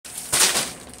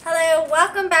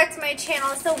welcome back to my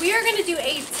channel. So we are going to do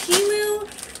a Temu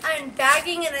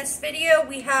unbagging in this video.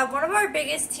 We have one of our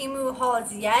biggest Temu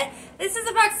hauls yet. This is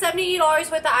about $70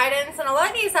 worth of items, and a lot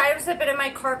of these items have been in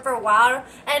my cart for a while,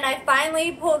 and I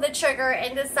finally pulled the trigger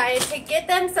and decided to get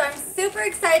them. So I'm super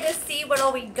excited to see what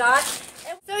all we got.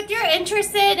 So if you're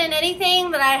interested in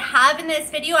anything that I have in this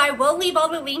video, I will leave all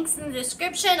the links in the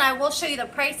description. I will show you the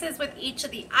prices with each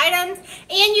of the items,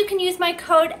 and you can use my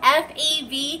code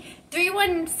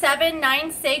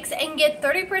FAV31796 and get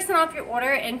 30% off your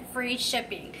order and free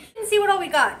shipping. And see what all we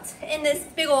got in this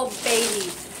big old baby.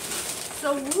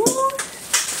 So,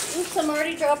 oops, I'm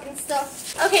already dropping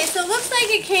stuff. Okay, so it looks like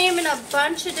it came in a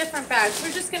bunch of different bags.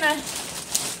 We're just gonna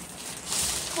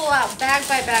pull out bag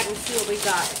by bag and see what we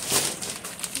got.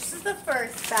 The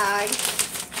first bag,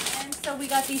 and so we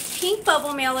got these pink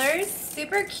bubble mailers,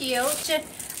 super cute.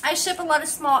 I ship a lot of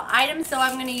small items, so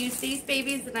I'm going to use these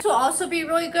babies. And this will also be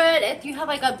really good if you have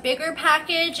like a bigger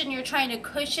package and you're trying to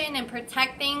cushion and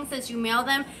protect things as you mail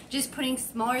them, just putting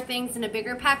smaller things in a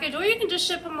bigger package, or you can just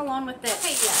ship them along with this.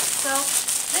 Okay, yeah, so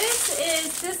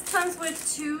this comes with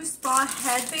 2 spa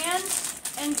headbands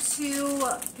and 2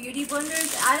 beauty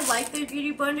blenders. I like the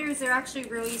beauty blenders, they're actually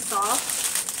really soft.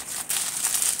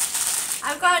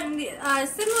 I've gotten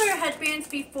similar headbands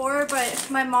before, but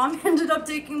my mom ended up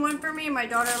taking one for me and my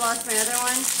daughter lost my other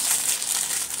one.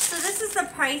 So this is the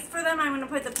price for them. I'm going to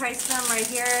put the price for them right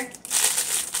here.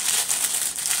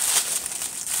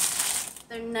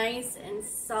 They're nice and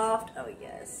soft. Oh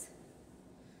yes.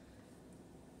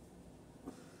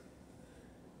 A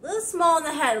little small in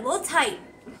the head, a little tight,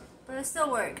 but it'll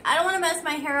still work. I don't want to mess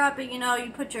my hair up, but you know,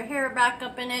 you put your hair back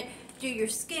up in it, do your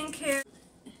skincare.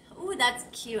 Ooh, that's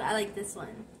cute. I like this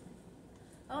one.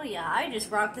 Oh yeah, I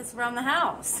just rocked this around the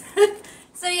house.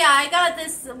 So yeah, I got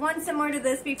this one similar to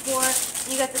this before.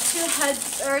 You got the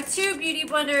 2 beauty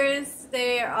blenders.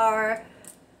 They are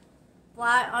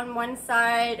flat on one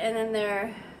side, and then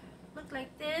they're look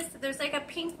like this. There's like a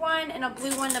pink one and a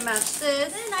blue one to match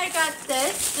this. Then I got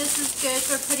this. This is good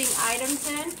for putting items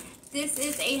in. This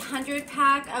is a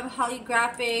 100-pack of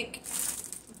holographic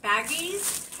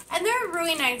baggies. And they're a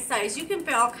really nice size. You can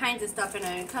fit all kinds of stuff in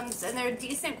it. And they're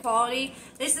decent quality.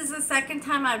 This is the second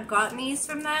time I've gotten these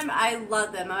from them. I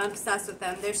love them. I'm obsessed with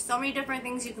them. There's so many different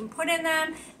things you can put in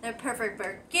them. They're perfect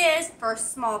for gifts, for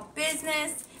small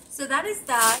business. So that is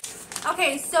that.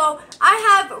 Okay, so I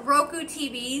have Roku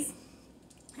TVs,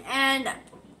 and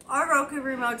our Roku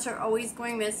remotes are always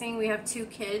going missing. We have 2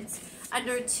 kids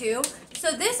under 2.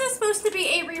 So this is supposed to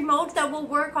be a remote that will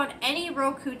work on any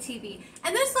Roku TV.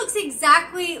 And this looks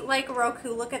exactly like a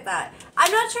Roku. Look at that.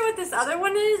 I'm not sure what this other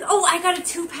one is. Oh, I got a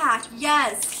 2-pack.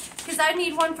 Yes. Because I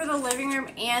need one for the living room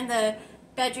and the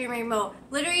bedroom remote.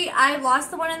 Literally, I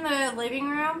lost the one in the living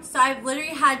room. So I've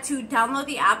literally had to download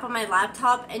the app on my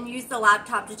laptop and use the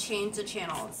laptop to change the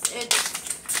channels.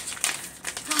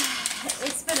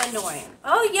 It's been annoying.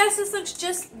 Oh yes, this looks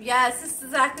this is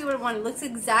exactly what I want. It looks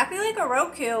exactly like a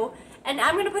Roku. And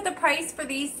I'm going to put the price for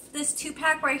this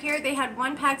 2-pack right here. They had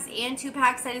 1-packs and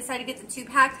 2-packs. I decided to get the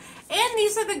 2-pack. And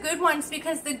these are the good ones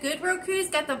because the good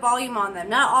Rokus got the volume on them.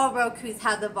 Not all Rokus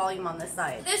have the volume on the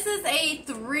side. This is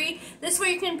this is where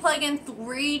you can plug in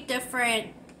 3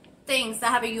 different things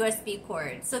that have a USB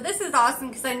cord. So this is awesome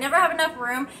because I never have enough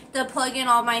room to plug in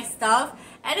all my stuff.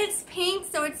 And it's pink,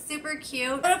 so it's super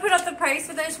cute. I'm going to put up the price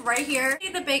for this right here.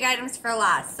 The big items for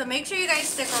last. So make sure you guys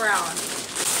stick around.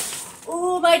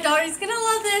 Oh, my daughter's going to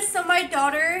love this. So my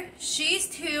daughter, she's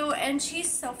 2, and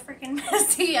she's so freaking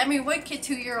messy. I mean, what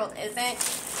 2-year-old isn't?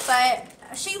 But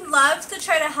she loves to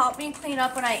try to help me clean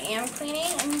up when I am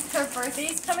cleaning. And her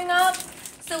birthday's coming up.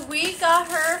 So we got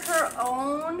her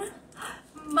own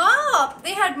mop.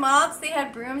 They had mops, they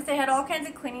had brooms, they had all kinds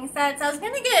of cleaning sets. I was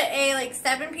gonna get a like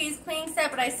 7-piece cleaning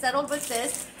set, but I settled with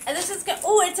this. And this is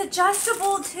oh, it's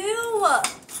adjustable too.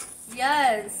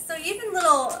 Yes. So even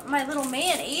my little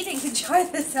man Aiden can try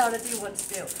this out if he wants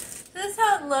to. So this is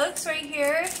how it looks right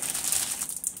here.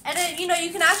 And then you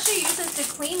can actually use this to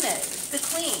clean this.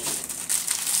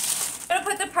 I'm gonna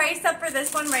put the price up for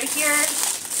this one right here.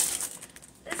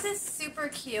 This is super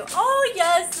cute. Oh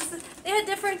yes, they had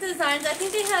different designs. I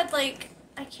think they had like,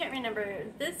 I can't remember.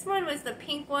 This one was the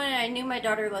pink one, and I knew my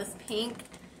daughter loves pink.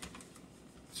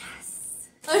 Yes.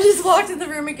 I just walked in the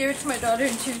room and gave it to my daughter,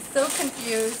 and she was so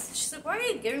confused. She's like, why are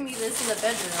you giving me this in the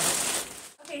bedroom?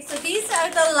 Okay, so these are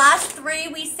the last 3.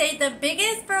 We saved the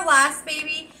biggest for last,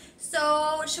 baby.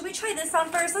 So should we try this on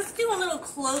first? Let's do a little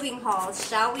clothing haul,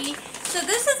 shall we? So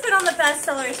this has been on the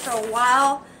bestsellers for a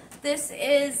while. This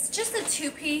is just a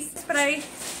 2-piece, but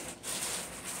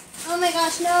oh my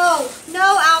gosh, no.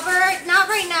 No, Albert, not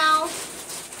right now.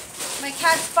 My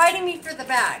cat's fighting me for the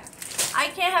bag. I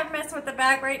can't have him messing with the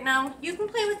bag right now. You can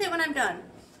play with it when I'm done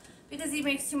because he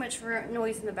makes too much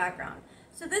noise in the background.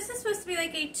 So this is supposed to be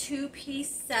like a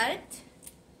 2-piece set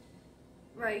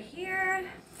right here.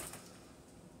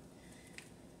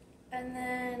 And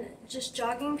then just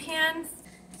jogging pants.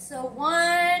 So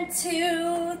 1,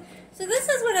 2. So this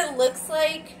is what it looks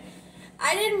like.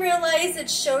 I didn't realize it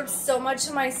showed so much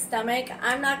of my stomach.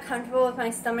 I'm not comfortable with my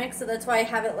stomach, so that's why I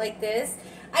have it like this.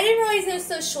 I didn't realize it was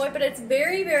so short, but it's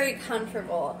very, very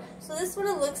comfortable. So this is what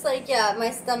it looks like. Yeah,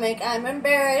 my stomach. I'm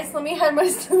embarrassed. Let me hide my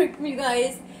stomach from you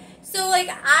guys. So like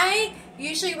I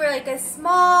usually wear like a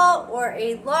small or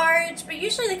a large, but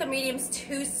usually like a medium's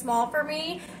too small for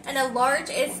me and a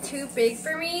large is too big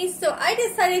for me. So I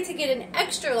decided to get an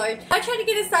extra large. I tried to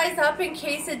get a size up in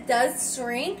case it does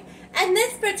shrink, and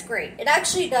this fits great. It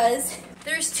actually does.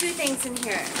 There's 2 things in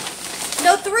here.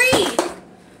 No, 3,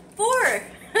 4.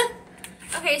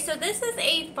 Okay, so this is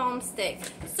a foam stick.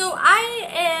 So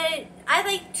I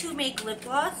like to make lip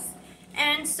gloss.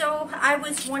 And so I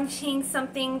was wanting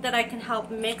something that I can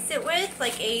help mix it with,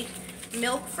 like a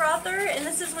milk frother, and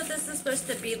this is what this is supposed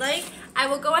to be like. I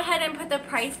will go ahead and put the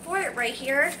price for it right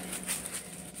here.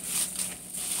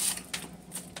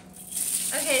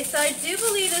 Okay, so I do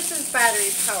believe this is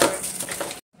battery powered.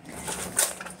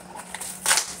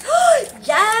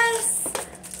 Yes!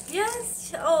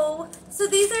 Yes! Oh, so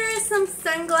these are some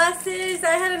sunglasses.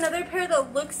 I had another pair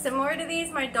that looked similar to these.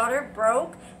 My daughter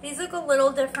broke. These look a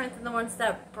little different than the ones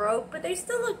that broke, but they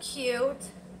still look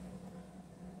cute.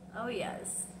 Oh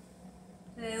yes.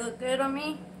 Do they look good on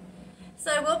me?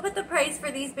 So I will put the price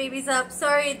for these babies up.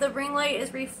 Sorry, the ring light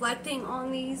is reflecting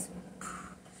on these.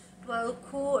 Do I look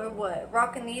cool or what?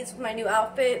 Rocking these with my new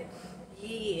outfit?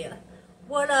 Yeah.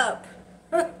 What up?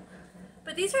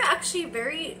 But these are actually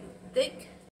very thick.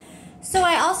 So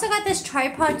I also got this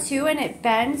tripod too, and it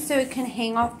bends so it can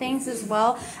hang off things as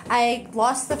well. I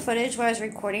lost the footage while I was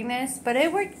recording this, but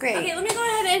it worked great. Okay, let me go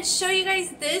ahead and show you guys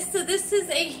this. So this is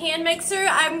a hand mixer.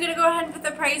 I'm going to go ahead and put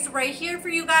the price right here for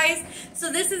you guys.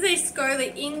 So this is a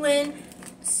Scarlet England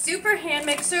super hand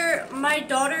mixer. My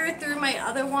daughter threw my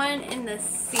other one in the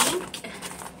sink.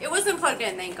 It wasn't plugged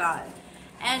in, thank God,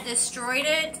 and destroyed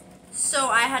it. So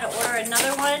I had to order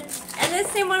another one. And this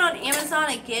same one on Amazon,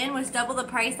 again, was double the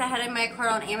price I had in my cart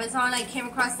on Amazon. I came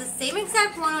across the same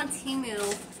exact one on Temu.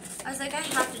 I was like, I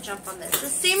have to jump on this. The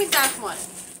same exact one.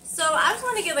 So I was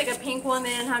going to get like a pink one.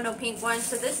 They didn't have no pink one.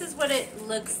 So this is what it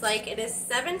looks like. It is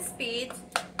 7 speeds.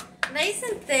 Nice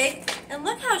and thick. And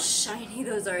look how shiny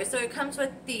those are. So it comes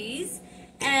with these.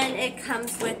 And it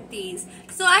comes with these.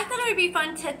 So I thought it would be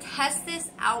fun to test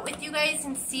this out with you guys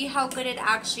and see how good it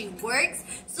actually works.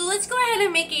 So let's go ahead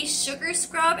and make a sugar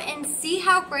scrub and see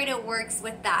how great it works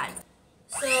with that.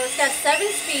 So it's got 7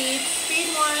 speeds.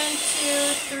 Speed 1,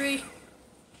 2, 3.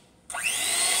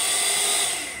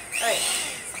 Alright.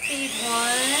 Speed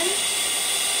 1.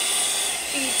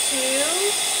 Speed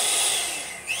 2.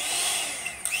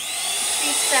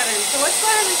 Speed 7. So let's go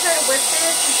ahead and try to whip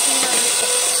this and see how this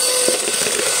goes.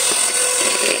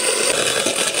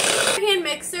 Hand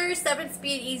mixer, 7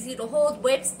 speed, easy to hold,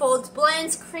 whips, folds,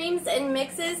 blends, creams, and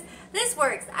mixes. This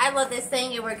works. I love this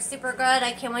thing. It works super good.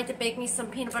 I can't wait to bake me some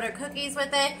peanut butter cookies with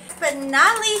it. But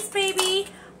not least, baby,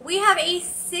 we have a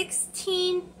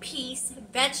 16-piece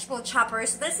vegetable chopper.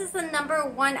 So this is the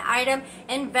 #1 item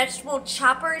in vegetable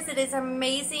choppers. It is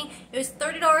amazing. It was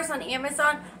 $30 on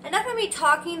Amazon. Enough of me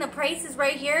talking. The price is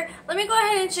right here. Let me go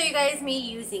ahead and show you guys me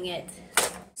using it.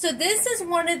 So this is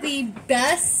one of the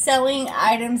best-selling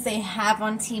items they have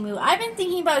on Temu. I've been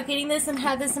thinking about getting this and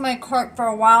had this in my cart for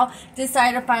a while.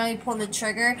 Decided to finally pull the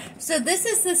trigger. So this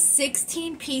is the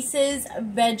 16 pieces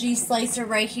veggie slicer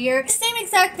right here. The same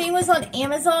exact thing was on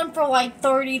Amazon for like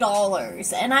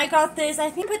 $30. And I got this. I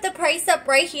think put the price up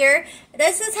right here.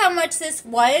 This is how much this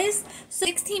was.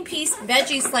 16-piece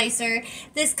veggie slicer.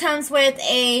 This comes with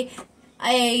a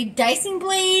dicing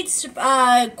blade,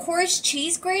 coarse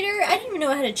cheese grater. I didn't even know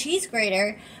I had a cheese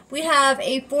grater. We have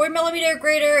a 4mm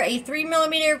grater, a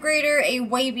 3mm grater, a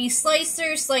wavy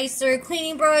slicer,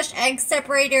 cleaning brush, egg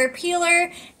separator,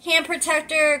 peeler, hand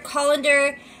protector,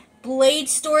 colander, blade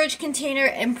storage container,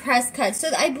 and press cut. So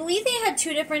I believe they had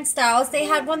 2 different styles. They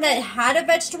had one that had a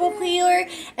vegetable peeler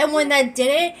and one that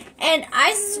didn't. And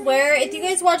I swear, if you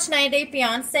guys watch 90 Day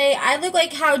Fiancé, I look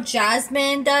like how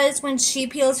Jasmine does when she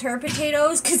peels her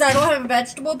potatoes because I don't have a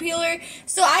vegetable peeler.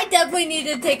 So I definitely need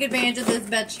to take advantage of this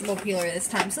vegetable peeler this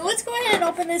time. So let's go ahead and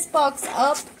open this box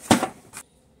up.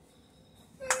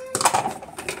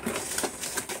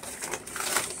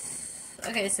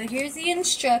 Okay, so here's the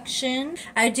instruction.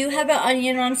 I do have an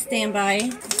onion on standby.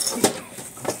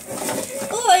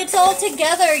 Oh, it's all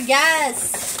together,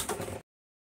 yes!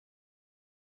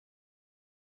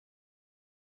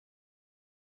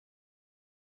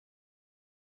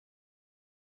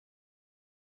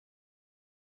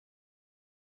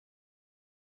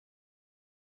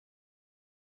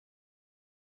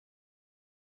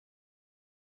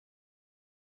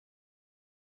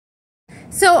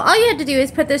 So all you have to do is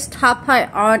put this top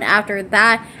part on after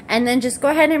that, and then just go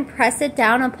ahead and press it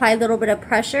down, apply a little bit of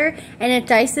pressure, and it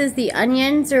dices the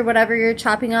onions or whatever you're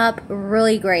chopping up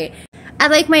really great. I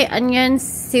like my onions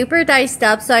super diced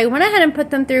up, so I went ahead and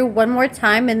put them through one more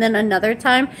time and then another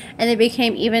time, and they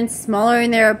became even smaller,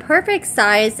 and they're a perfect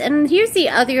size. And here's the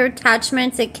other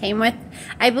attachments it came with.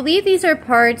 I believe these are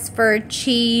parts for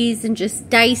cheese and just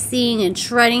dicing and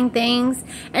shredding things,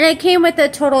 and it came with a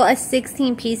total of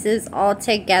 16 pieces all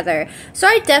together. So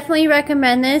I definitely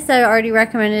recommend this. I already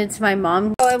recommended it to my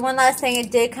mom. Oh, and one last thing, it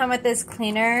did come with this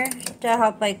cleaner to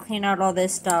help like clean out all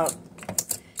this stuff.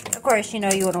 Of course, you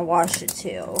know you want to wash it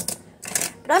too.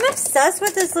 But I'm obsessed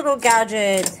with this little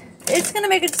gadget. It's going to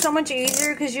make it so much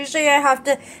easier because usually I have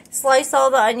to slice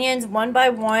all the onions one by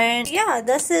one. Yeah,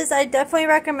 I definitely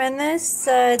recommend this.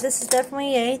 This is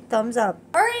definitely a thumbs up.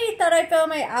 Already thought I filmed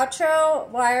my outro.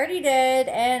 Well, I already did,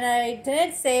 and I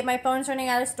didn't save. My phone's running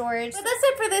out of storage. So that's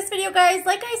it for this video, guys.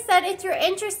 Like I said, if you're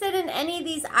interested in any of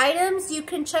these items, you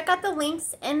can check out the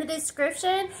links in the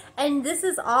description. And this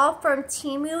is all from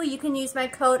Temu. You can use my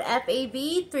code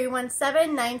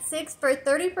FAB31796 for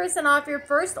 30% off your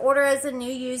first order as a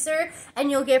new user, and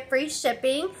you'll get free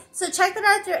shipping. So check that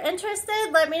out if you're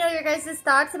interested. Let me know your guys'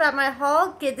 thoughts about my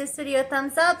haul. Give this video a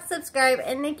thumbs up, subscribe,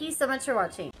 and thank you so much for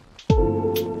watching.